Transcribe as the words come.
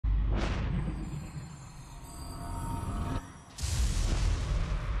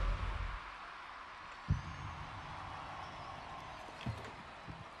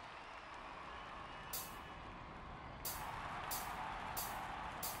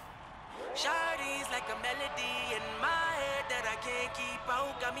like a melody in my head that I can't keep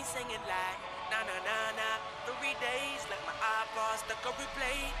out. Got me singing like na na na na. Every day's like my iPod stuck on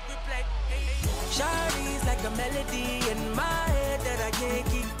replay, replay. Shawty's like a melody in my head that I can't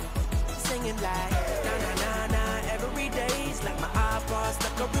keep singing like na na na na. Every day's like my iPod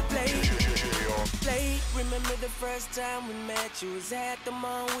stuck on replay. Play. Remember the first time we met? You was at the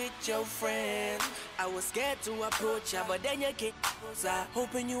mall with your friends. I was scared to approach ya, but then you came closer,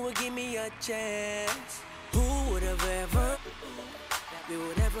 hoping you would give me a chance. Who would have ever that we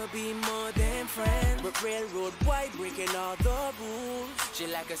would ever be more than friends? But railroad white breaking all the rules. She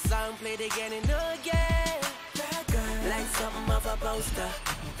like a song played again and again. That girl, like something off a poster.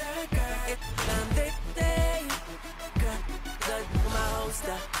 That girl, it's time they say. My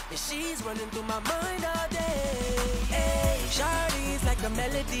holster, and she's running through my mind all day. Hey, Shawty's like a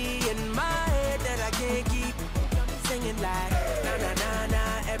melody in my head that I can't keep singing like na na na na.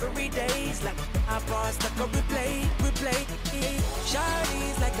 Every day's like I pause stuck on replay, replay.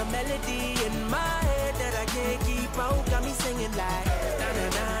 Shawty's like a melody in my head that I can't keep out. Got me singing like na na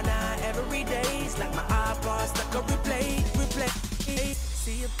na na. Every day's like my iPod stuck on replay, replay.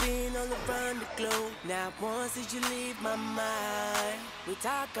 See you been all around the globe. Now once did you leave my mind? We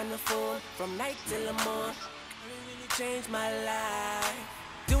talk on the phone from night till the morning. It really changed my life.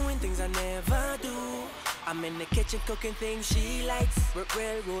 Doing things I never do. I'm in the kitchen cooking things she likes.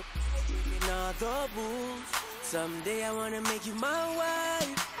 Railroad breaking all the rules. Someday I wanna make you my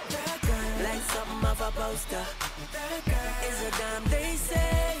wife. That girl, like something off a poster. That girl is a dime they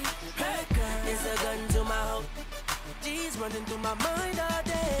say. That girl is a gun to my hope. She's running through my mind all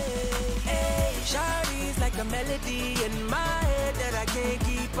day. Hey, Shawty's like a melody in my head that I can't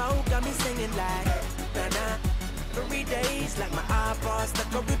keep out. Got me singing like na na. Every day's like my iPod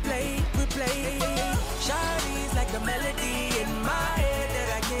stuck on replay, replay. Shawty's like a melody in my head that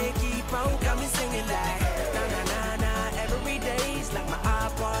I can't keep out. Got me singing like na na na na. Every day's like my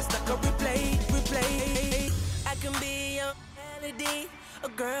iPod stuck on replay, replay. I can be your melody. A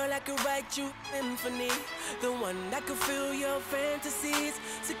girl that could write you symphony. The one that could fill your fantasies.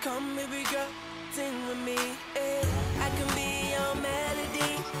 So come baby girl, sing with me. Yeah. I can be your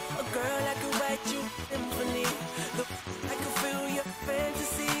melody. A girl that could write you symphony. The one that could fill your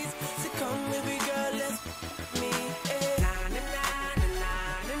fantasies. So come baby girl, let's me. Yeah. Na na na na na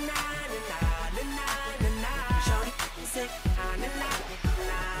na na na na na. Shawty say na na na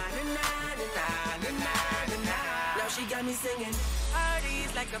na na na na na na. Now she got me singing.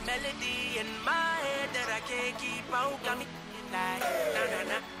 Shawty's like a melody in my head that I can't keep out. Got me like na na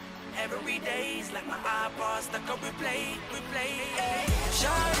na. Every day's like my iPod stuck on replay, replay.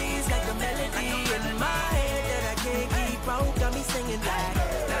 Shawty's like a melody in